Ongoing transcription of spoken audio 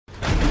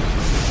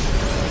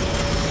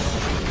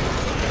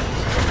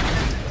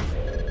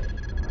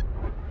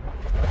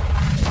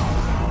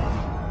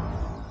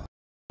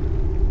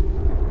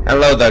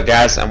Hello there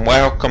guys, and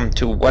welcome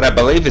to what I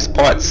believe is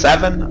part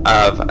 7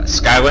 of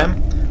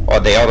Skyrim,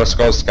 or the Elder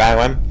Scrolls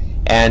Skyrim.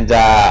 And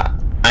I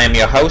am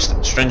your host,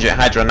 Stringent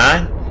Hydra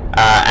 9.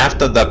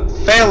 After the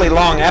fairly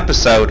long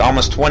episode,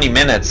 almost 20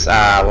 minutes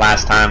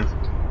last time,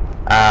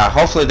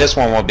 hopefully this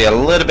one will be a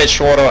little bit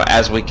shorter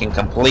as we can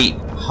complete,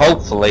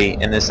 hopefully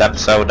in this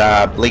episode,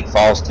 Bleak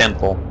Falls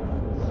Temple.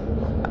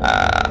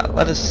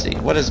 Let us see,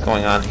 what is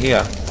going on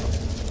here?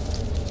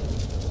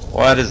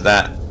 What is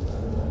that?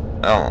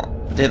 Oh,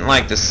 didn't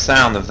like the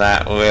sound of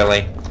that,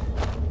 really.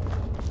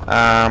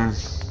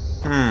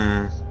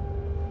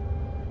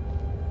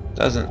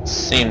 Doesn't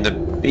seem to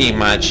be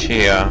much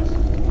here.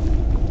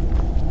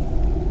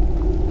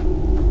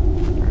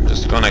 I'm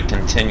just gonna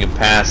continue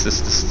past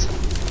this.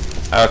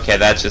 Okay,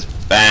 that's just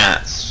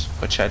bats,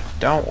 which I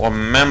don't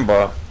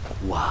remember.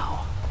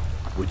 Wow.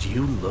 Would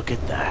you look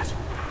at that?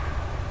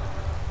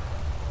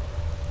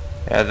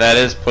 Yeah, that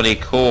is pretty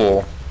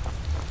cool.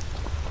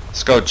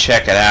 Let's go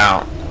check it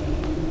out.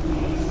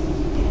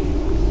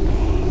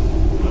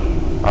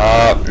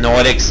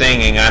 Nordic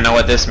singing, I know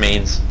what this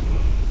means.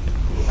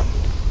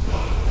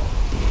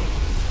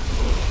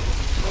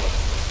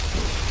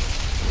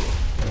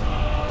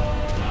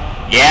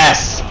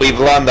 Yes! We've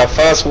learned the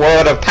first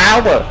word of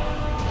power!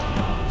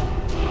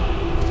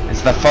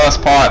 It's the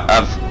first part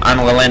of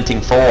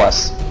Unrelenting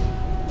Force.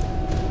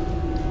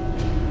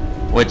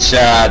 Which,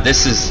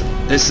 this is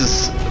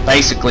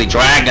basically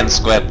dragon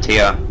script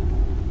here.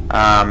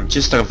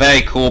 Just a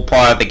very cool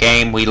part of the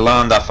game. We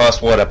learned our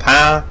first word of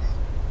power.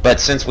 But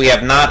since we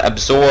have not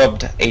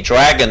absorbed a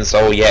dragon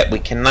soul yet, we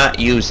cannot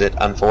use it,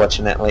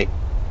 unfortunately.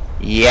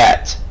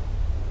 Yet.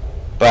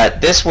 But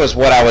this was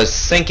what I was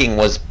thinking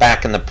was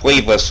back in the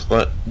previous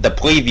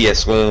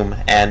room,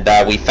 and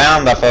we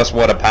found our first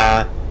word of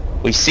power.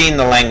 We've seen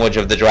the language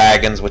of the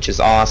dragons, which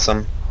is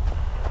awesome.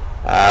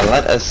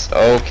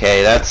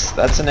 Okay,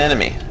 that's an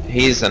enemy.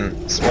 He's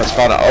what's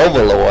called an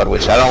overlord,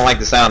 which I don't like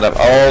the sound of.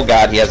 Oh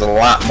god, he has a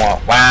lot more.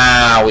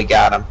 Wow, we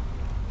got him.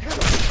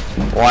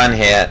 One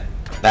hit.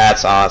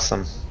 That's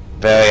awesome.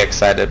 Very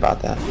excited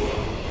about that.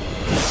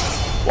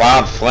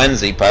 Wild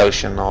Frenzy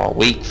Potion, or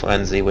Weak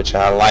Frenzy, which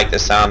I like the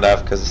sound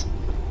of because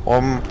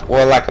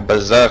we're like a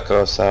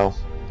berserker, so.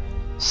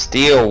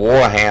 Steel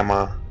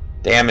Warhammer,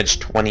 damage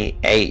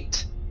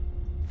 28.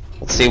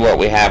 Let's see what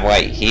we have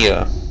right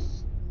here.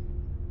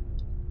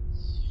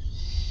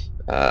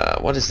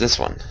 What is this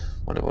one?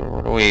 What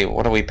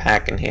are we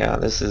packing here?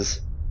 This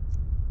is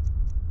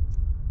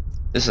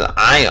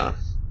iron.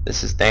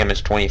 This is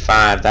damage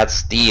 25. That's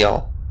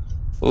steel.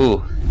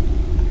 Ooh.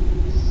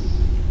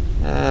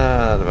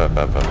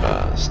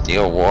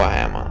 Steel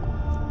Warhammer.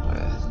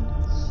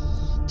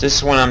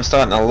 Just when I'm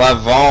starting to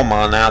love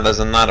Volma, now there's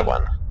another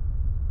one.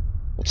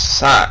 Which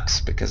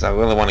sucks, because I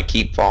really want to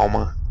keep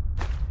Volma.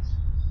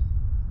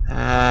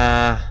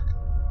 I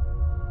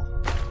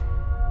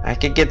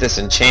could get this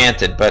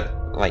enchanted, but,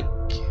 like,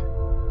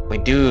 we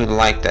do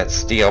like that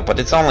steel, but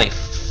it's only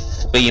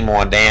 3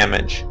 more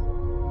damage.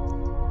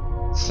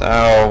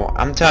 So,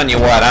 I'm telling you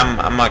what,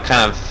 I'm a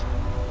kind of...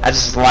 I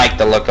just like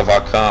the look of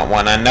our current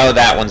one. I know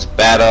that one's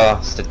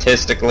better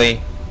statistically,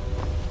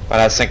 but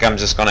I think I'm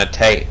just gonna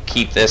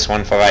keep this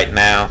one for right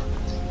now.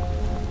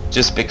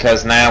 Just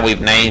because now we've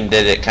named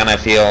it, it kind of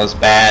feels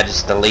bad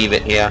just to leave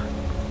it here.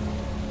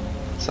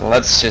 So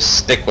let's just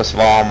stick with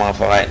Volma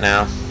for right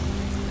now.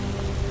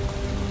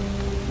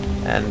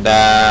 And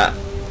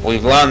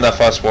we've learned the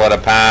first word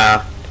of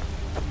power.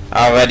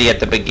 Already at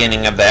the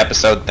beginning of the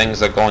episode,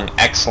 things are going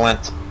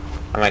excellent.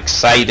 I'm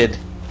excited.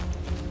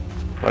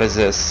 What is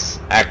this?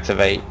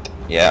 Activate.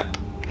 Yep.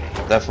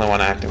 Definitely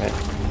want to activate.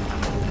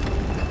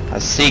 A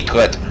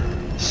secret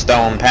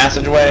stone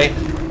passageway.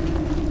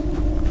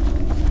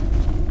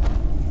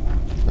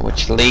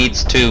 Which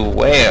leads to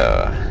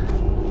where?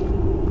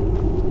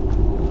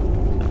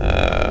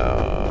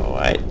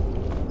 Right.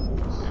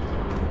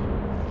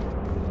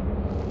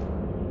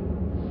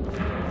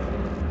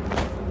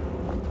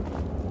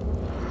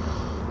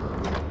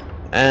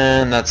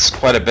 And that's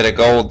quite a bit of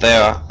gold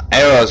there.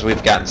 Arrows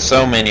we've gotten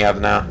so many of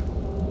now.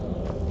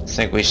 I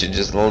think we should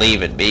just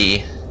leave it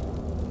be.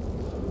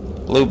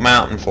 Blue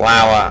Mountain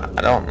Flower.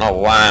 I don't know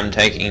why I'm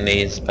taking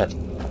these, but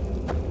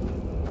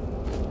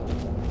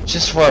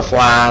just for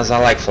flowers. I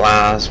like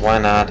flowers. Why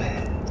not?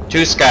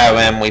 To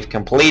Skyrim. We've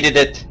completed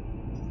it.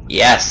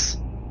 Yes.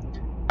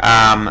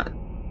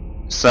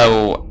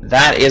 So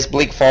that is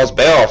Bleak Falls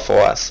Barrow for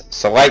us.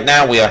 So right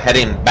now we are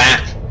heading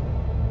back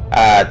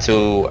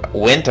to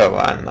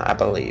Winterrun, I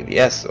believe.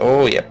 Yes.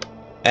 Oh, yep.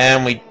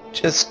 And we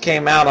just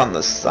came out on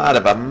the side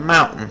of a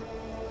mountain,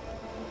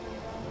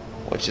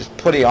 which is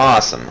pretty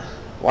awesome.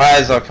 Why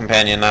is our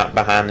companion not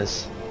behind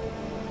us?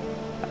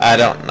 I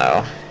don't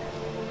know.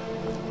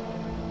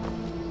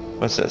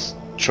 What's this?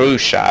 True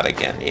Shot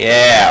again.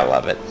 Yeah, I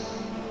love it.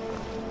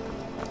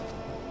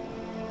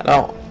 I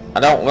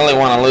don't really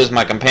want to lose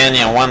my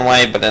companion one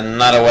way, but in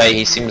another way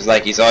he seems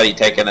like he's already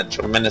taken a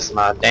tremendous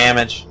amount of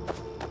damage.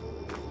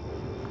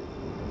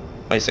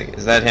 Wait a second,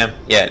 is that him?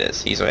 Yeah, it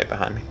is. He's right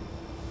behind me.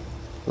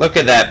 Look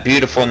at that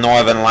beautiful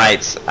northern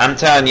lights. I'm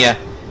telling you,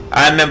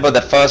 I remember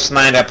the first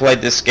night I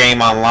played this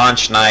game on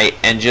launch night,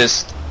 and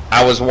just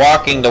I was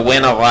walking the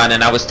winter run,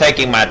 and I was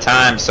taking my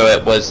time, so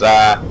it was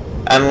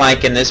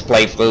unlike in this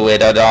playthrough,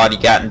 it had already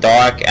gotten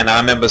dark, and I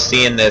remember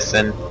seeing this,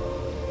 and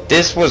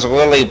this was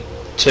really,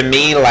 to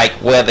me, like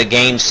where the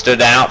game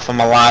stood out from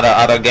a lot of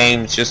other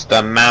games. Just the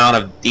amount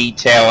of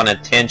detail and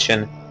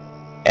attention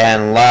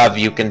and love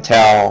you can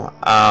tell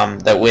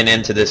that went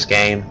into this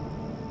game,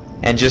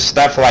 and just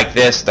stuff like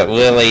this that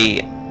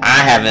really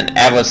I haven't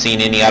ever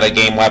seen any other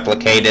game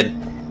replicated,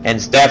 and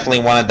it's definitely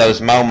one of those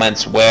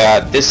moments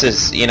where this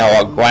is, you know,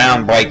 a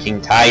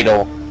groundbreaking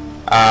title.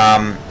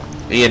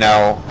 You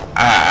know,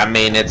 I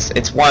mean,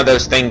 it's one of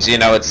those things, you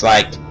know, it's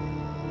like,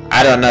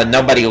 I don't know,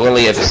 nobody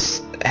really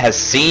has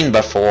seen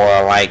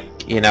before. Like,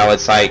 you know,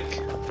 it's like,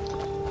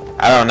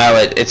 I don't know,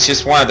 it's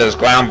just one of those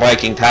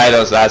groundbreaking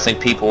titles that I think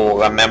people will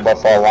remember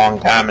for a long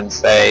time and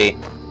say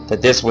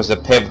that this was a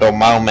pivotal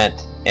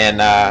moment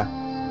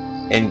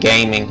in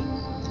gaming.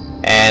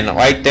 And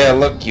right there,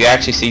 look, you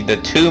actually see the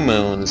 2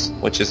 moons,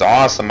 which is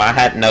awesome. I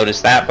hadn't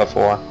noticed that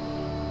before.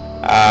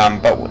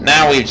 But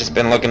now we've just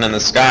been looking in the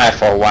sky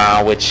for a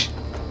while, which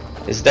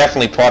is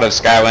definitely part of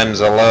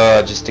Skyrim's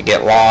allure, just to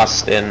get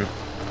lost in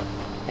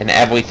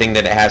everything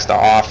that it has to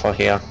offer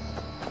here.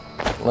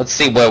 Let's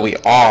see where we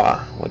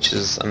are, which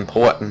is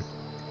important.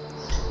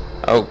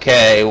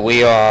 Okay,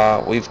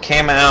 we've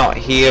came out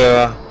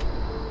here,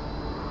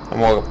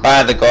 and we're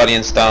by the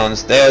Guardian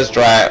Stones. There's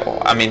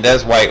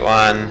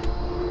Whiterun.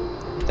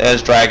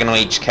 There's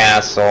Dragonreach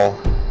Castle.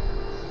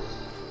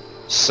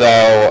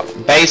 So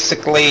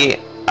basically,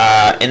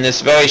 in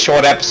this very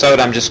short episode,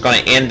 I'm just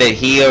going to end it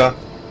here.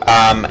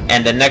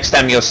 And the next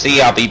time you'll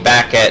see, I'll be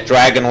back at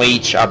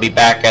Dragonreach. I'll be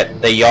back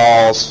at the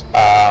Jarl's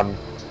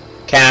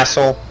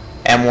castle,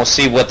 and we'll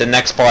see what the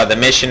next part of the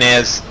mission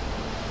is.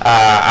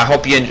 I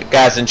hope you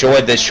guys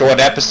enjoyed this short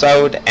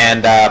episode,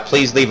 and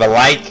please leave a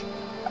like.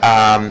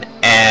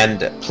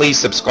 And please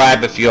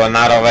subscribe if you are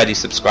not already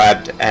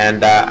subscribed,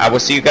 and I will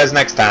see you guys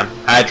next time.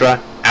 Hydra.